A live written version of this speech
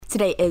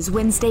Today is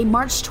Wednesday,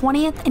 March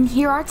 20th, and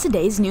here are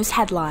today's news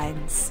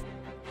headlines.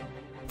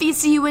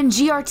 VCU and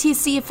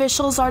GRTC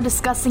officials are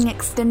discussing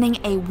extending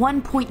a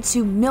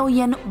 $1.2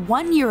 million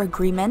one-year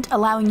agreement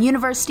allowing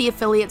university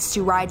affiliates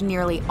to ride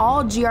nearly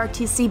all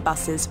GRTC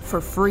buses for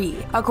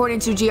free. According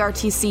to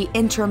GRTC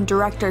Interim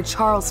Director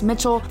Charles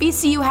Mitchell,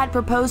 VCU had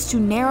proposed to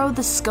narrow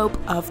the scope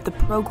of the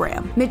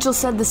program. Mitchell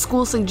said the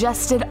school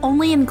suggested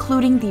only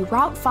including the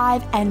Route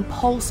 5 and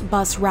Pulse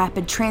Bus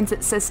rapid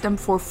transit system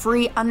for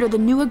free under the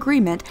new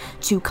agreement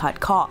to cut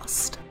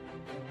cost.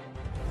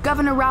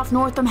 Governor Ralph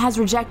Northam has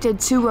rejected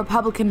two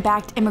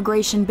Republican-backed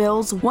immigration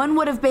bills. One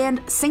would have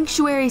banned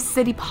sanctuary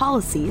city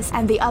policies,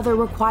 and the other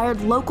required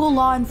local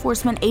law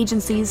enforcement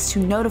agencies to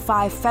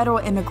notify federal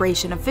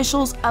immigration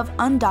officials of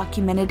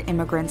undocumented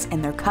immigrants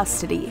in their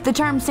custody. The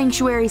term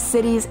sanctuary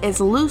cities is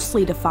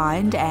loosely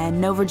defined, and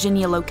no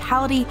Virginia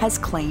locality has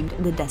claimed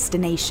the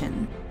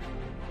destination.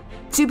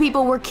 2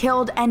 people were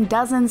killed and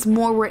dozens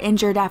more were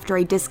injured after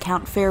a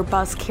discount fare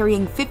bus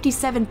carrying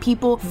 57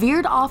 people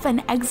veered off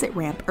an exit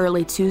ramp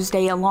early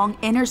Tuesday along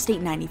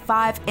Interstate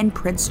 95 in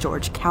Prince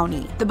George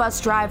County. The bus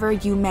driver,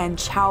 Yuman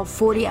Chow,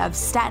 40, of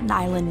Staten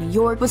Island, New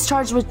York, was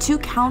charged with 2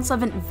 counts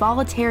of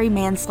involuntary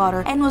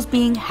manslaughter and was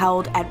being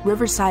held at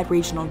Riverside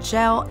Regional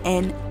Jail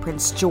in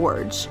Prince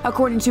George.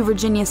 According to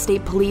Virginia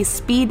State Police,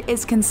 speed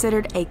is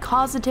considered a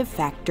causative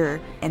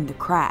factor in the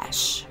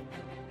crash.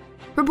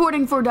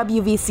 Reporting for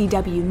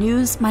WVCW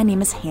News, my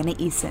name is Hannah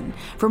Eason.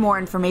 For more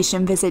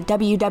information, visit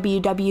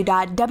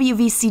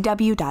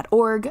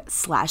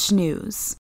www.wvcw.org/news.